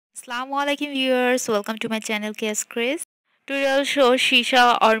Assalamualaikum viewers, welcome to my channel Craze. Today I'll show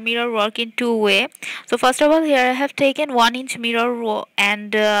shisha or mirror work in two way. So first of all, here I have taken 1-inch mirror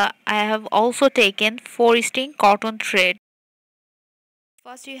and I have also taken 4 string cotton thread.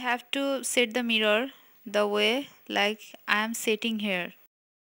 First you have to set the mirror the way like I am setting here.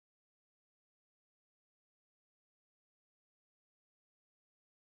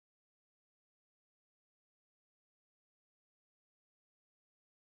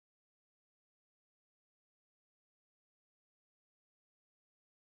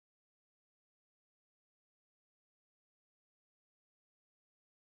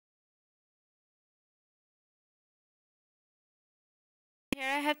 Here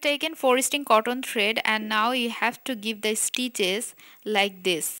I have taken 4 string cotton thread and now you have to give the stitches like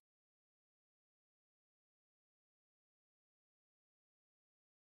this.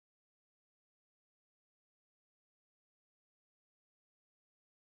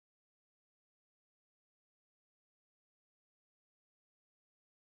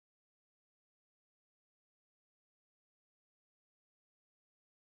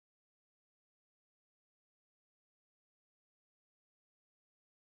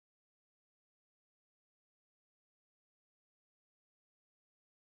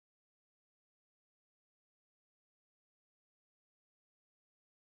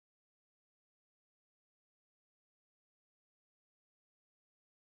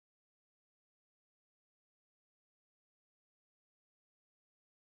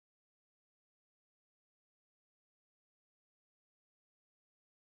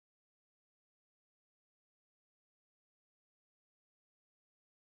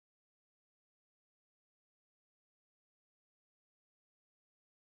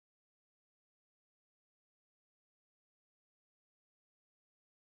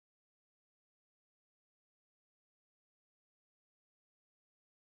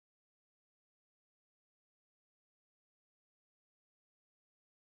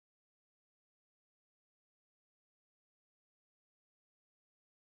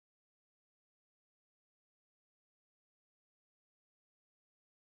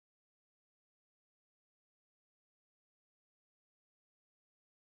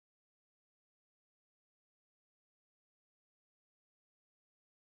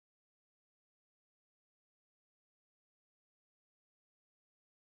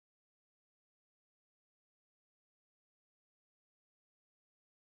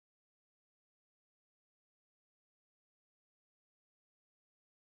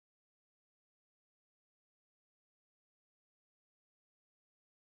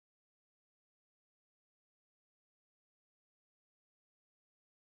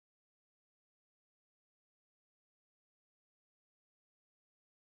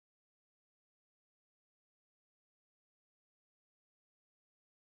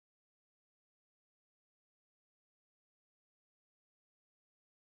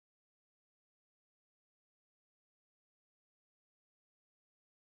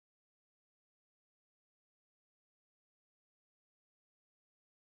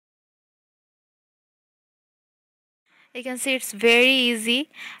 You can see it's very easy.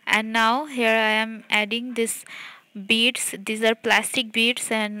 And now here I am adding this beads. These are plastic beads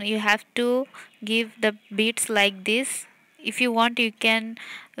and you have to give the beads like this. If you want you can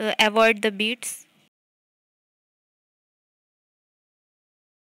avoid the beads.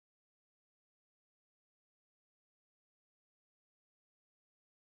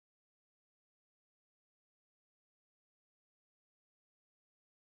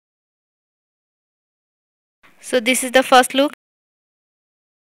 So this is the first look.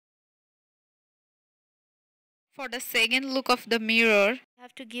 For the second look of the mirror, you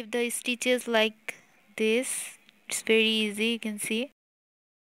have to give the stitches like this. It's very easy, you can see.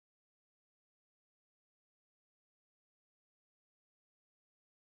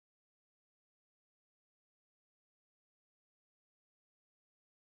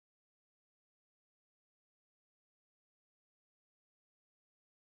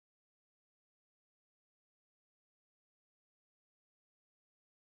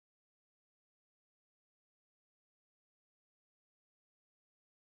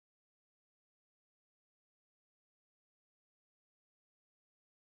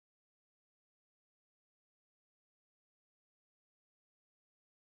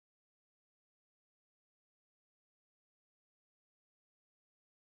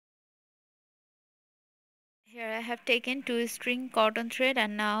 Here I have taken 2 string cotton thread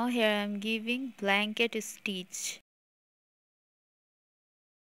and now here I am giving blanket stitch.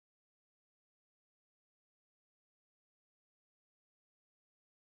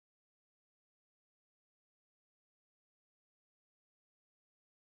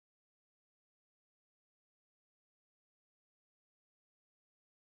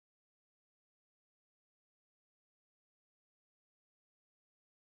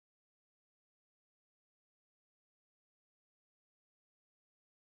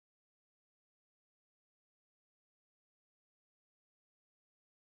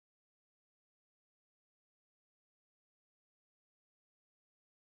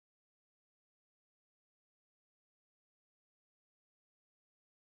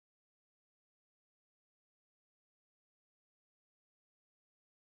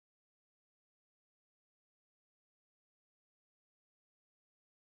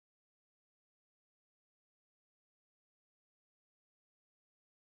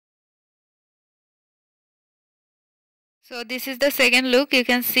 So this is the second look, you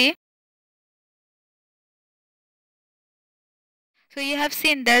can see. So you have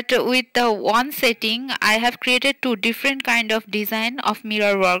seen that with the one setting I have created two different kind of design of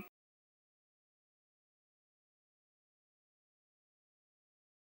mirror work.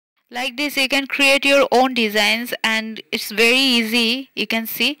 Like this you can create your own designs and it's very easy, you can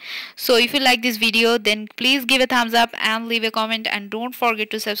see. So if you like this video, then please give a thumbs up and leave a comment, and don't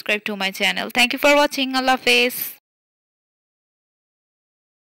forget to subscribe to my channel. Thank you for watching. Allah Hafiz.